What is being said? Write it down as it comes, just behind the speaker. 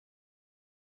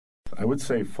I would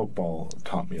say football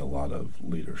taught me a lot of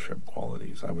leadership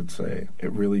qualities. I would say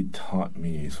it really taught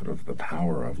me sort of the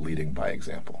power of leading by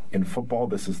example. In football,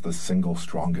 this is the single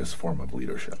strongest form of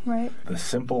leadership. Right. The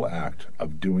simple act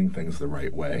of doing things the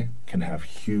right way can have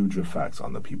huge effects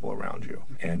on the people around you.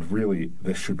 And really,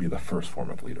 this should be the first form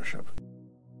of leadership.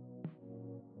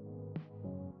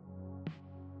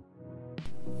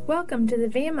 Welcome to the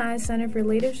VMI Center for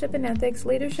Leadership and Ethics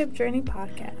Leadership Journey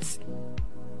podcast.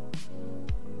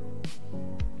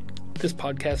 This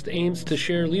podcast aims to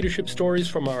share leadership stories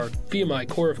from our VMI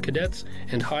Corps of Cadets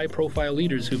and high-profile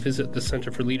leaders who visit the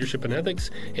Center for Leadership and Ethics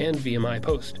and VMI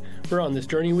Post. We're on this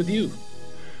journey with you.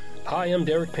 Hi, I'm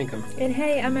Derek Pinkham. And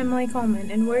hey, I'm Emily Coleman,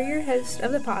 and we're your hosts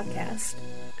of the podcast.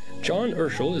 John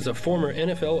Urschel is a former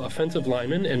NFL offensive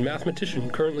lineman and mathematician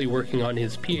currently working on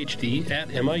his Ph.D.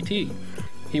 at MIT.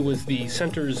 He was the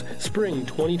Center's Spring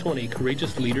 2020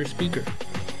 Courageous Leader Speaker.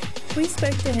 We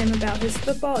spoke to him about his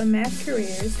football and math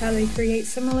careers, how they create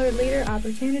similar leader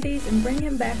opportunities, and bring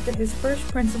him back to his first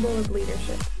principle of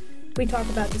leadership. We talk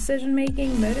about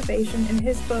decision-making, motivation, and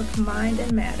his book, Mind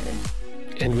and Matter.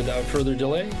 And without further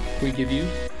delay, we give you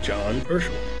John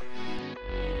Urschel.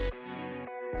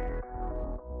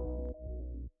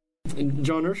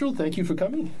 John Urschel, thank you for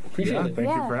coming. Appreciate it. Thank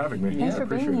you for having me. Thanks for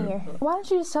being here. Why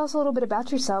don't you just tell us a little bit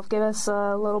about yourself? Give us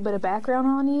a little bit of background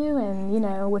on you and,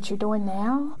 what you're doing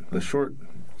now. The short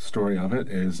story of it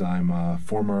is I'm a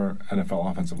former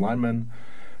NFL offensive lineman,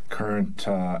 current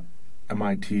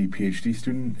MIT Ph.D.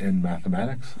 student in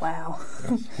mathematics. Wow.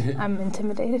 Yes. I'm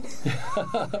intimidated.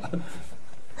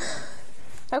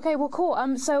 Okay, well,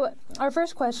 cool. So our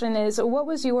first question is, what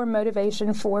was your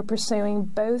motivation for pursuing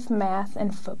both math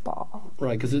and football?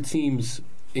 Right, because it seems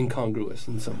incongruous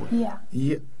in some way.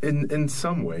 Yeah, in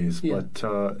some ways, but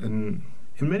in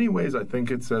many ways, I think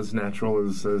it's as natural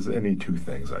as any two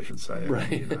things, I should say.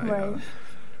 Right. Right.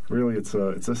 Really, it's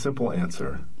a simple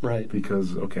answer. Right.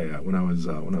 Because when I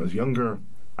was younger,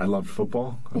 I loved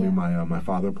football. I mean, my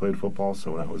father played football,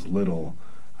 so when I was little,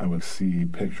 I would see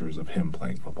pictures of him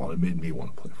playing football. It made me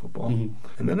want to play football. Mm-hmm.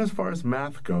 And then as far as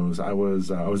math goes, I was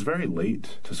very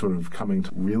late to sort of coming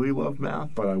to really love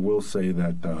math, but I will say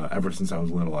that ever since I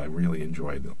was little, I really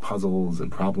enjoyed puzzles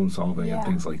and problem solving and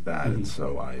things like that. Mm-hmm. And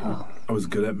so I was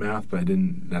good at math, but it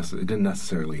didn't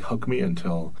necessarily hook me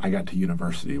until I got to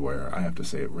university, where I have to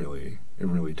say it really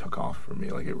took off for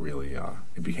me. Like it really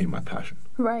it became my passion.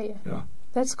 Right. Yeah.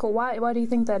 That's cool. Why do you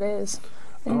think that is?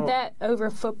 And that over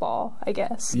football, I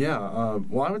guess. Yeah.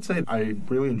 Well, I would say I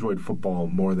really enjoyed football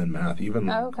more than math, even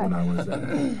when I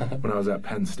was at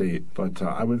Penn State. But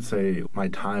I would say my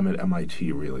time at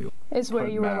MIT really is where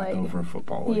you were math over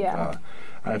football.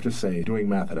 I have to say, doing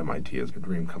math at MIT is a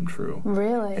dream come true.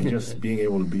 Really? And just being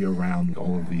able to be around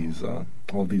all of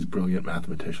these brilliant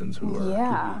mathematicians who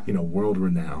are world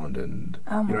renowned, and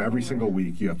every single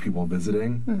week you have people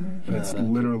visiting, and it's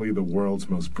literally the world's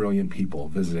most brilliant people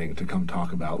visiting to come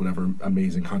talk about whatever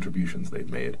amazing contributions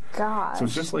they've made. Gosh. So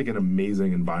it's just like an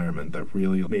amazing environment that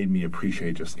really made me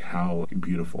appreciate just how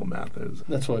beautiful math is.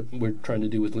 That's what we're trying to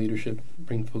do with leadership,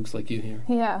 bring folks like you here.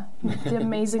 Yeah, the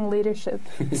amazing leadership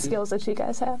skills that you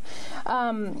guys have.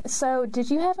 So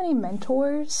did you have any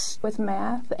mentors with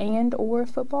math and or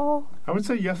football? I would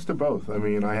say yes to both. I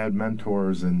mean, I had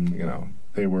mentors, and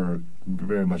they were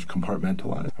very much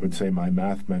compartmentalized. I would say my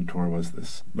math mentor was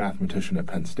this mathematician at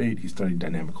Penn State. He studied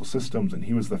dynamical systems, and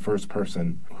he was the first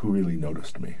person who really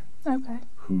noticed me. Okay.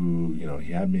 Who,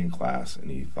 he had me in class, and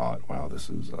he thought, wow, this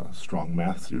is a strong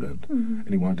math student, and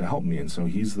he wanted to help me. And so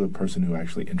he's the person who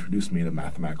actually introduced me to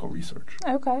mathematical research.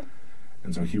 Okay.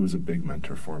 And so he was a big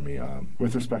mentor for me.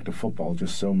 With respect to football,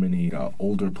 just so many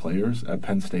older players at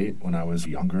Penn State when I was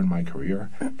younger in my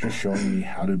career, just showing me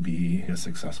how to be a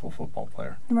successful football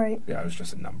player. Right. Yeah, it was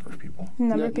just a number of people.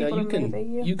 Now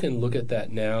you can look at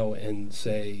that now and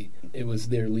say it was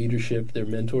their leadership, their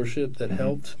mentorship that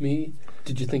helped me.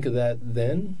 Did you think of that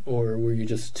then, or were you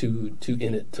just too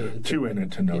in it to too in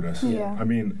it to notice? Yeah. I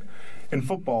mean, in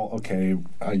football,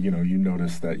 you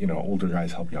notice that older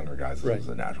guys help younger guys. This is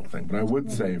a natural thing. But I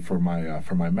would say for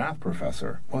my math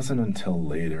professor, it wasn't until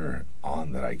later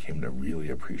on that I came to really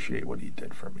appreciate what he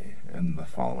did for me in the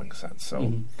following sense.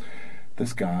 So.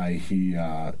 This guy, he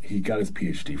got his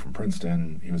Ph.D. from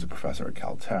Princeton. He was a professor at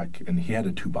Caltech, and he had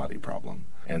a two-body problem.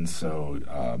 And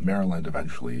so Maryland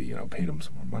eventually, paid him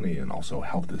some more money and also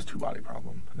helped his two-body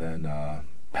problem. Then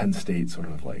Penn State sort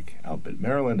of outbid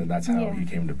Maryland, and that's how he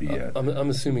came to be it. I'm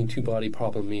assuming two-body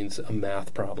problem means a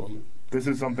math problem. This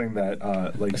is something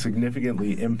that like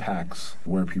significantly impacts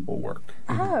where people work.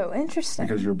 Oh, interesting.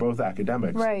 Because you're both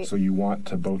academics, right. So you want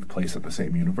to both place at the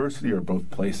same university or both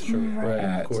place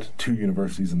at two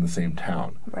universities in the same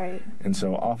town. Right. And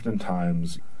so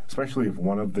oftentimes, especially if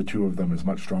one of the two of them is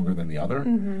much stronger than the other,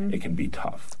 it can be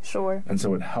tough. Sure. And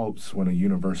so it helps when a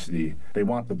university, they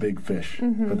want the big fish,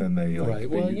 but then they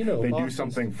they do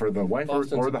something for the wife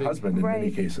or the husband in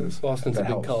many cases. Boston's a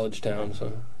big college town,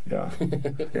 so. Yeah.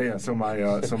 yeah. So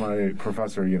my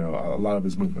professor, a lot of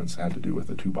his movements had to do with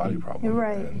the two-body problem.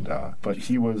 Right. And but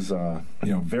he was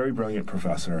very brilliant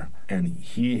professor, and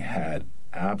he had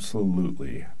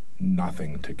absolutely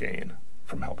nothing to gain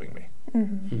from helping me.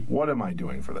 What am I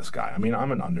doing for this guy? I mean,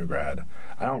 I'm an undergrad.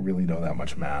 I don't really know that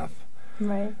much math.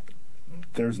 Right.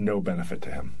 There's no benefit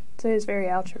to him. So he's very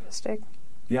altruistic.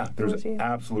 Yeah, there's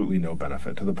absolutely no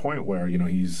benefit, to the point where,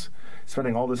 he's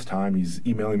spending all this time, he's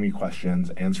emailing me questions,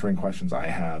 answering questions I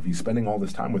have. He's spending all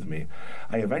this time with me.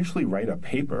 I eventually write a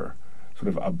paper sort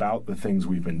of about the things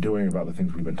we've been doing, about the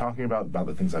things we've been talking about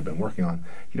the things I've been working on.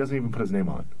 He doesn't even put his name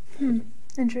on it.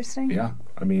 Interesting. Yeah.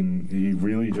 I mean, he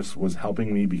really just was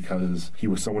helping me because he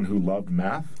was someone who loved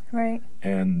math. Right.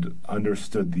 And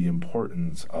understood the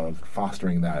importance of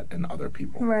fostering that in other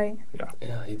people. Right. Yeah.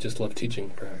 Yeah, he just loved teaching,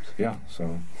 perhaps. Yeah.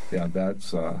 So, yeah,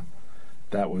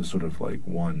 that was sort of like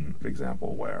one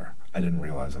example where I didn't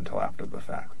realize until after the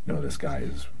fact, this guy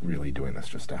is really doing this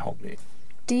just to help me.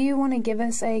 Do you want to give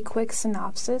us a quick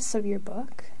synopsis of your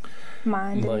book?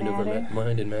 Mind and Matter.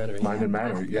 Mind and Matter. Mind and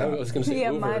Matter, yeah. I was going to say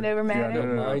Mind over Matter. Yeah,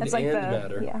 no, Mind and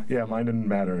Matter. Yeah. Yeah, Mind and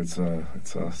Matter. It's a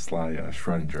sly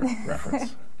Schrödinger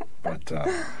reference. But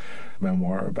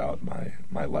memoir about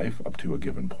my life up to a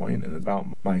given point, and about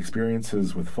my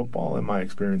experiences with football and my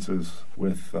experiences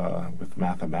with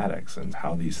mathematics, and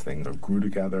how these things grew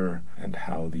together and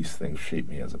how these things shaped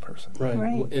me as a person. Right.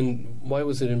 And why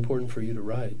was it important for you to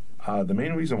write? The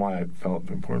main reason why it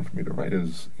felt important for me to write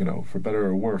is, for better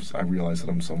or worse, I realize that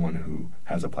I'm someone who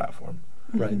has a platform,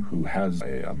 who has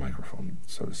a microphone,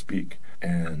 so to speak,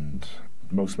 and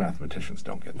most mathematicians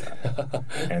don't get that.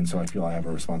 And so I feel I have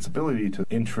a responsibility to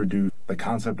introduce the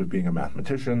concept of being a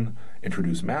mathematician,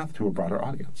 introduce math to a broader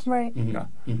audience. Right. Yeah.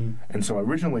 And so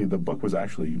originally the book was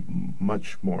actually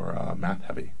much more math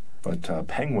heavy. But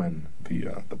Penguin,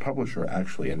 the publisher,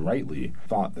 actually, and rightly,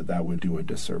 thought that would do a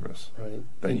disservice. Right.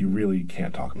 That you really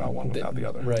can't talk about one without the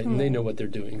other. Right, and they know what they're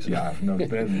doing. So. Yeah,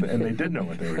 and they did know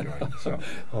what they were doing. So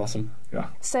awesome. Yeah.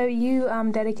 So you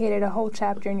dedicated a whole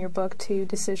chapter in your book to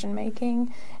decision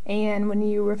making, and when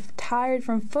you retired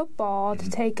from football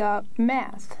to take up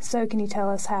math. So can you tell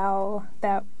us how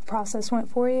that process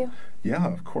went for you? Yeah,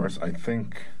 of course. I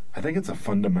think it's a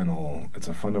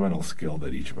fundamental skill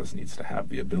that each of us needs to have,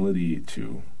 the ability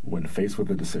to, when faced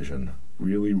with a decision,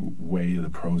 really weigh the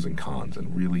pros and cons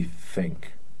and really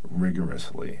think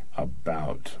rigorously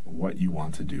about what you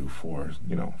want to do for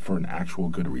an actual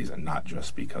good reason, not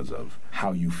just because of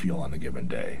how you feel on a given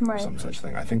day or some such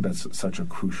thing. I think that's such a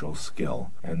crucial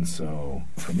skill. And so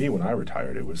for me, when I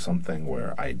retired, it was something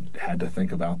where I had to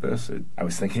think about this. I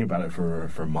was thinking about it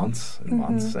for months and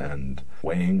months, and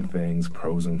weighing things,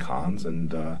 pros and cons,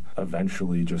 and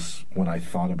eventually, just when I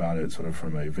thought about it sort of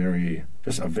from a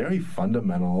very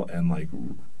fundamental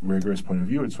and rigorous point of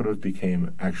view, it sort of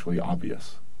became actually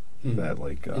obvious that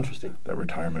that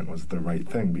retirement was the right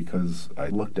thing, because I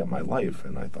looked at my life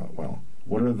and I thought, well,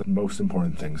 what are the most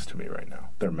important things to me right now?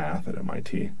 They're math at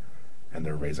MIT, and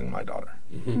they're raising my daughter.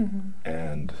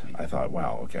 And I thought,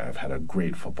 wow, okay, I've had a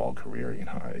great football career.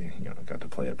 I got to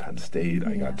play at Penn State.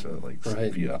 I got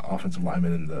to be an offensive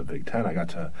lineman in the Big Ten. I got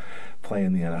to play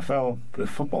in the NFL. But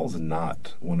football's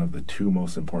not one of the two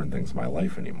most important things in my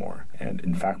life anymore. And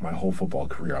in fact, my whole football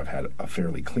career, I've had a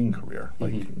fairly clean career.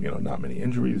 Not many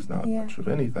injuries, not much of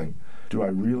anything. Do I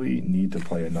really need to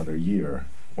play another year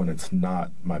when it's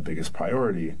not my biggest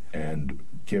priority, and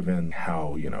given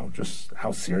how just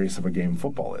how serious of a game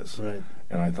football is? Right.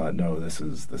 And I thought, no, this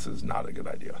is not a good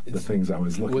idea. The things I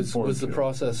was looking forward to. Was the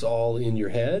process all in your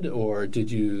head, or do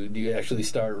you actually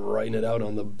start writing it out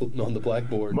on the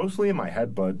blackboard? Mostly in my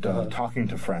head, but talking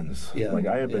to friends. Yeah.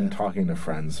 I had been talking to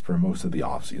friends for most of the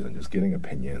off season, just getting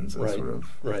opinions and sort of.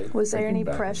 Right. Was there any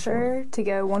pressure to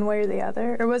go one way or the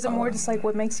other, or was it more just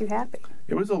what makes you happy?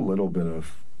 It was a little bit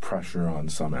of pressure on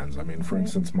some ends. I mean, for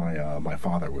instance, my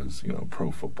father was pro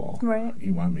football. Right.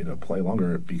 He wanted me to play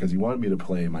longer because he wanted me to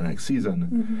play my next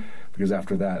season, because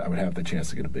after that I would have the chance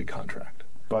to get a big contract.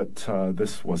 But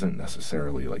this wasn't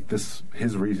necessarily this.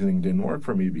 His reasoning didn't work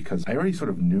for me, because I already sort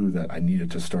of knew that I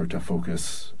needed to start to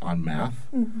focus on math.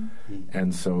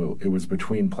 And so it was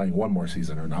between playing one more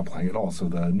season or not playing at all. So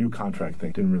the new contract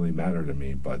thing didn't really matter to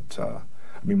me, but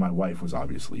I mean, my wife was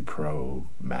obviously pro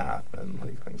math and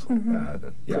like things like that.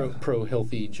 And, yeah. Pro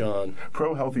healthy John.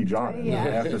 Pro healthy John. And Yeah. I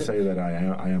have to say that I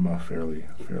am a fairly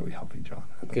healthy John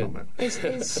at the moment.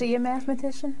 Is she a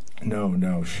mathematician?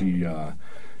 No,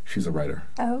 she's a writer.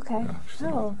 Oh, okay.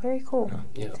 Yeah, very cool.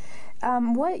 Yeah.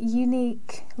 What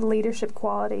unique leadership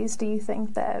qualities do you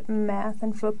think that math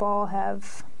and football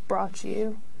have brought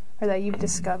you, or that you've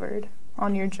discovered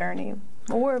on your journey?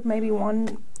 Or maybe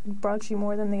one brought you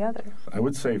more than the other? I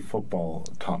would say football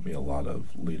taught me a lot of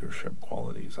leadership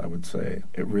qualities. I would say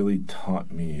it really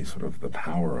taught me sort of the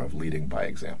power of leading by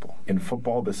example. In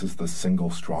football, this is the single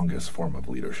strongest form of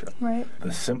leadership. Right.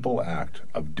 The simple act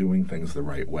of doing things the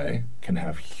right way can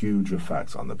have huge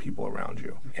effects on the people around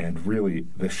you. And really,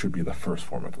 this should be the first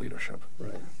form of leadership.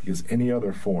 Right. Because any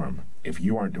other form, if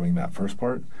you aren't doing that first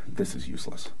part, this is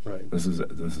useless. Right. This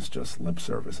is just lip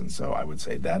service. And so I would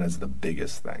say that is the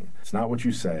biggest thing. It's not what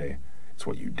you say, it's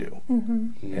what you do.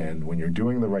 Mm-hmm. And when you're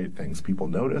doing the right things, people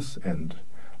notice. And,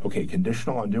 okay,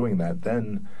 conditional on doing that,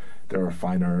 then there are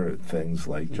finer things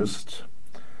like just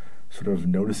sort of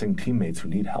noticing teammates who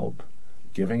need help,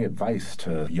 giving advice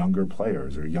to younger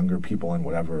players or younger people in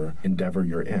whatever endeavor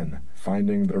you're in,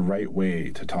 finding the right way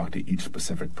to talk to each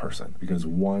specific person. Because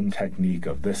one technique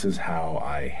of this is how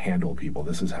I handle people,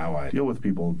 this is how I deal with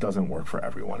people, doesn't work for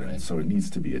everyone. And so it needs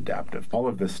to be adaptive. All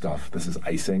of this stuff, this is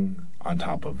icing on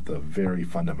top of the very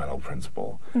fundamental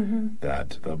principle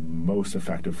that the most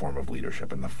effective form of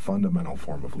leadership and the fundamental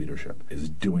form of leadership is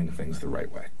doing things the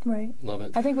right way. Right. Love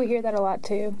it. I think we hear that a lot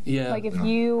too. Yeah. Like if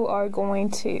you are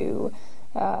going to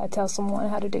tell someone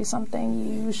how to do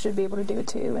something, you should be able to do it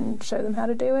too and show them how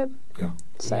to do it. Yeah.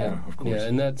 So, Yeah, of course. Yeah,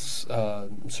 and that's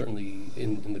certainly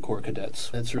in the Corps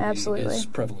cadets. That certainly Absolutely. is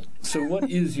prevalent. So what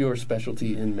is your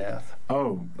specialty in math?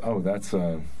 Oh, that's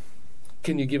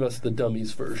Can you give us the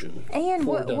dummies version? And For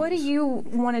what do dummies. you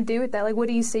want to do with that? Like, what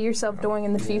do you see yourself doing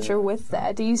in the future with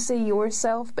that? Do you see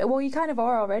yourself, well, you kind of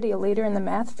are already a leader in the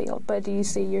math field, but do you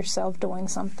see yourself doing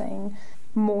something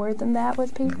more than that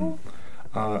with people?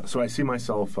 So I see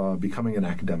myself becoming an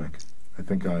academic. I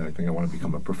think I want to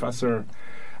become a professor.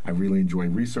 I really enjoy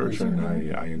research and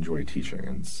I enjoy teaching,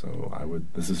 and so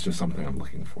this is just something I'm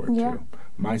looking forward to.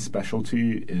 My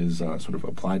specialty is sort of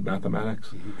applied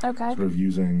mathematics. Okay. Sort of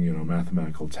using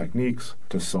mathematical techniques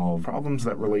to solve problems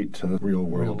that relate to real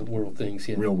world things.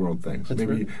 Yeah. real world things. That's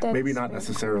Maybe That's not very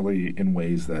necessarily in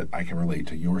ways that I can relate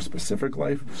to your specific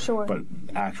life, Sure. but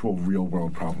actual real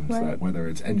world problems Right. that whether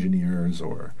it's engineers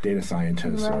or data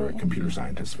scientists or Right. computer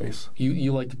scientists face.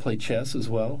 You like to play chess as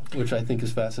well, which I think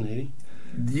is fascinating.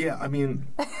 Yeah, I mean,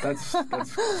 that's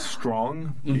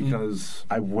strong because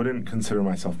I wouldn't consider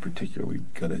myself particularly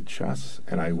good at chess,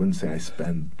 and I wouldn't say I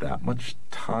spend that much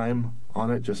time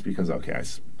on it just because, okay,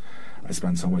 I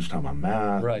spend so much time on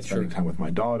math, Right, spending sure. time with my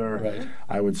daughter. Right.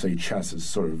 I would say chess is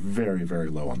sort of very, very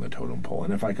low on the totem pole.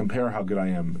 And if I compare how good I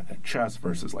am at chess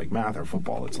versus like math or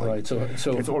football, it's like Right.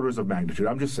 So it's orders of magnitude.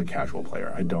 I'm just a casual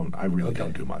player. I really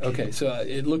don't do much. Okay, so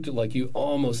it looked like you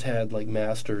almost had like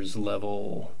master's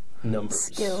level numbers.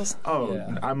 Skills. Oh,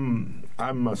 Yeah.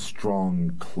 I'm a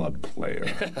strong club player,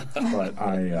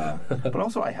 but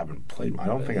also I haven't played. I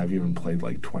don't think I've even played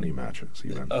like 20 matches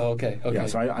even. Oh, okay. Yeah,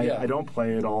 so I don't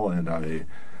play at all, and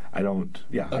I don't.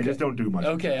 Yeah, I just don't do much.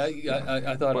 Okay,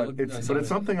 I thought. But it's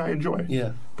something I enjoy.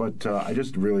 Yeah. But I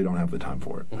just really don't have the time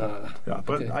for it. Yeah,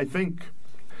 but okay. I think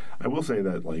I will say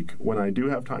that like when I do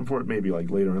have time for it, maybe like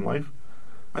later in life,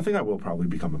 I think I will probably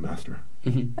become a master.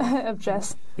 Of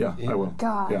chess. Yeah, I will.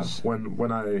 Gosh. Yeah,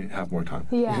 when I have more time.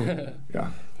 Yeah.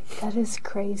 Yeah. That is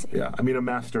crazy. Yeah, I mean a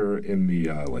master in the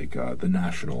the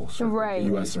national circuit, Right. the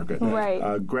U.S. circuit. Right.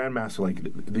 Grandmaster, like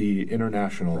the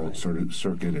international sort of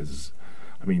circuit is,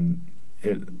 I mean,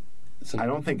 I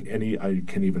don't think I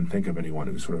can even think of anyone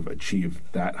who sort of achieved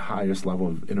that highest level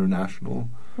of international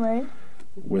Right.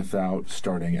 without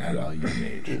starting at a young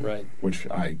age, Right. which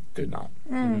I did not.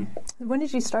 When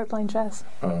did you start playing chess?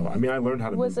 I mean, I learned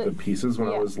how to move the pieces when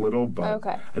I was little, but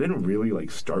I didn't really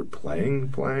like start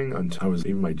playing until I was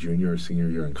even my junior or senior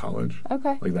year in college.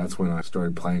 Okay. Like that's when I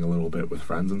started playing a little bit with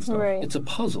friends and stuff. Right. It's a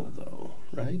puzzle, though,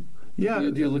 right? Yeah.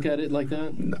 Do you look at it like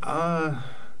that?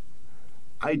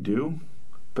 I do,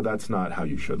 but that's not how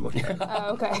you should look at it.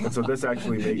 Oh, okay. And so this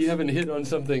actually makes You haven't hit on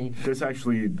something. this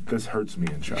hurts me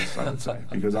in chess, I would say,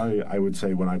 because I would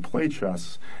say when I play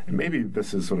chess, and maybe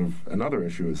this is sort of another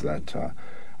issue, is that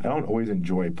I don't always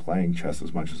enjoy playing chess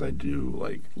as much as I do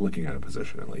like looking at a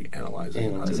position and like analyzing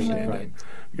and understanding. Right.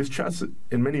 Because chess,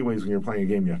 in many ways, when you're playing a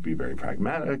game, you have to be very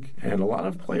pragmatic, and a lot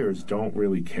of players don't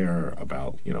really care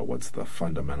about, what's the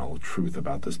fundamental truth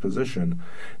about this position.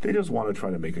 They just want to try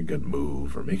to make a good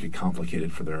move or make it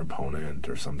complicated for their opponent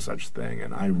or some such thing.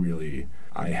 And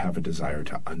I have a desire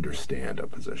to understand a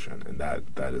position, and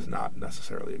that is not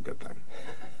necessarily a good thing.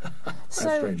 So,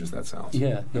 as strange as that sounds.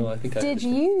 Yeah, no, I think I did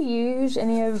you use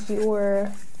any of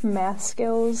your math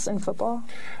skills in football?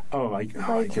 Oh, I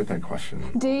get that question.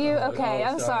 Do you? Okay,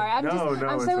 I'm sorry.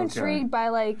 I'm so intrigued by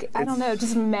I don't know,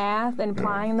 just math and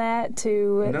applying that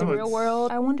to the real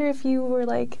world. I wonder if you were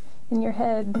in your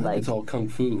head it's all kung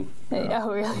fu.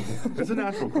 Oh, really? It's a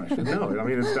natural question. No, I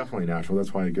mean it's definitely natural.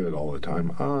 That's why I get it all the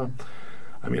time.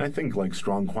 I think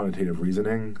strong quantitative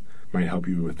reasoning might help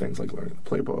you with things like learning the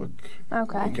playbook.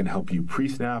 Okay. It can help you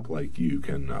pre-snap, you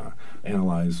can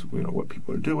analyze, what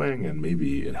people are doing, and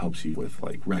maybe it helps you with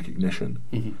recognition.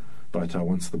 Mm-hmm. But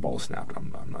once the ball's snapped,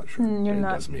 I'm not sure. You're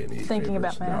not does me any thinking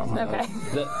favors. about math. No. Okay.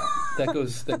 That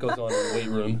goes on in the weight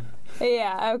room.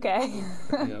 Yeah, okay.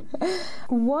 Yep.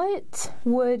 What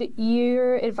would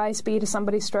your advice be to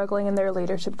somebody struggling in their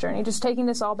leadership journey? Just taking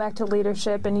this all back to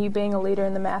leadership and you being a leader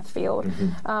in the math field.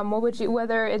 Mm-hmm. What would you,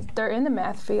 whether they're in the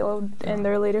math field in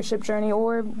their leadership journey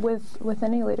or with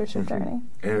any leadership journey?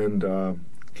 And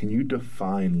can you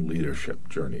define leadership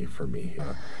journey for me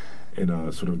in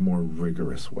a sort of more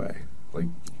rigorous way?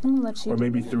 I'm gonna let you or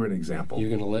maybe through an example. You're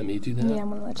going to let me do that? Yeah, I'm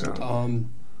going to let you do that.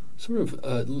 Sort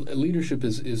of leadership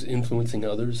is influencing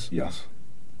others. Yes.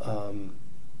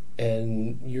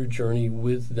 And your journey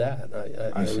with that,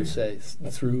 I would say,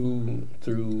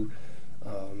 through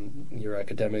your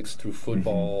academics, through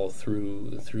football,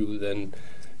 through then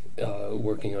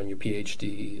working on your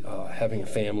Ph.D., having a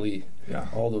family,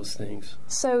 all those things.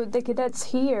 So the cadets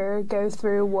here go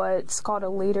through what's called a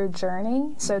leader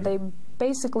journey. So they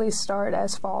basically start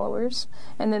as followers,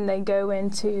 and then they go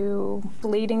into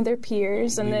leading their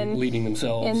peers, and then leading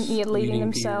themselves,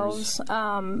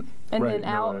 and then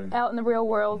out in the real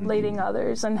world, leading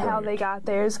others, and how they got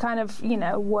there is kind of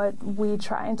what we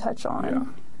try and touch on. Yeah,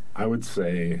 I would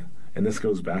say, and this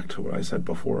goes back to what I said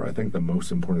before. I think the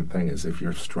most important thing is if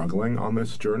you're struggling on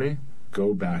this journey,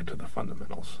 go back to the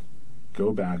fundamentals.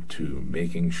 Go back to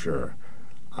making sure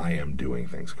I am doing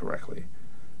things correctly.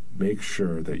 Make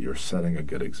sure that you're setting a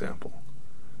good example.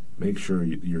 Make sure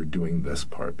you're doing this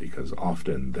part, because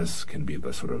often this can be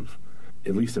the sort of,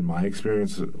 at least in my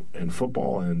experience in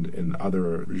football and in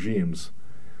other regimes,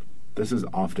 this is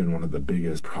often one of the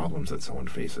biggest problems that someone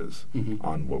faces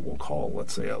on what we'll call,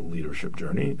 let's say, a leadership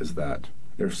journey, is that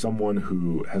there's someone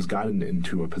who has gotten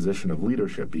into a position of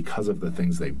leadership because of the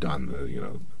things they've done,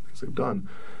 things they've done,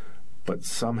 but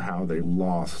somehow they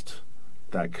lost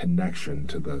that connection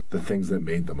to the things that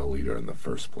made them a leader in the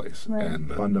first place, and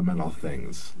the fundamental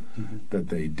things that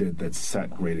they did that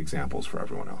set great examples for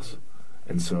everyone else.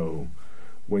 And so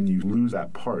when you lose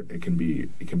that part, it can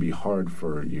be hard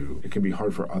for you. It can be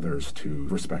hard for others to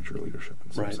respect your leadership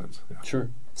in some sense. Yeah. Sure.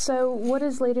 So what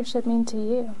does leadership mean to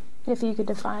you, if you could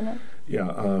define it?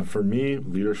 Yeah, for me,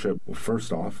 leadership, well,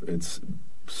 first off, it's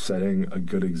setting a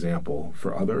good example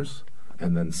for others,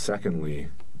 and then secondly,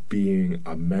 being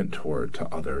a mentor to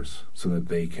others so that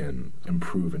they can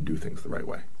improve and do things the right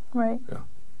way. Right. Yeah.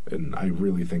 And I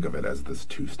really think of it as this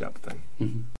two-step thing.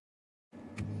 Mm-hmm.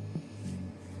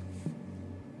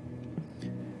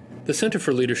 The Center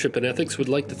for Leadership and Ethics would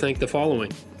like to thank the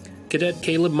following: Cadet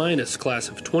Caleb Minus, class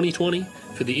of 2020,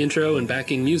 for the intro and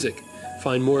backing music.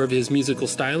 Find more of his musical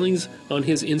stylings on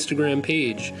his Instagram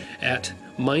page at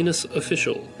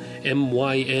 @MinusOfficial,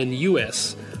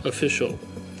 MYNUS official.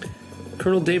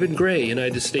 Colonel David Gray,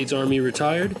 United States Army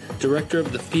retired, Director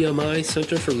of the VMI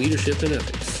Center for Leadership and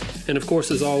Ethics. And of course,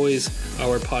 as always,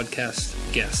 our podcast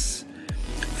guests.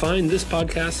 Find this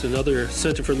podcast and other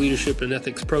Center for Leadership and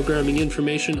Ethics programming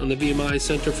information on the VMI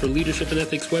Center for Leadership and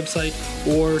Ethics website,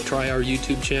 or try our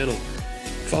YouTube channel.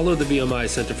 Follow the VMI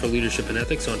Center for Leadership and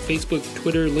Ethics on Facebook,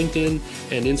 Twitter, LinkedIn,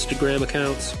 and Instagram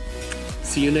accounts.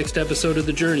 See you next episode of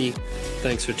The Journey.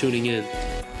 Thanks for tuning in.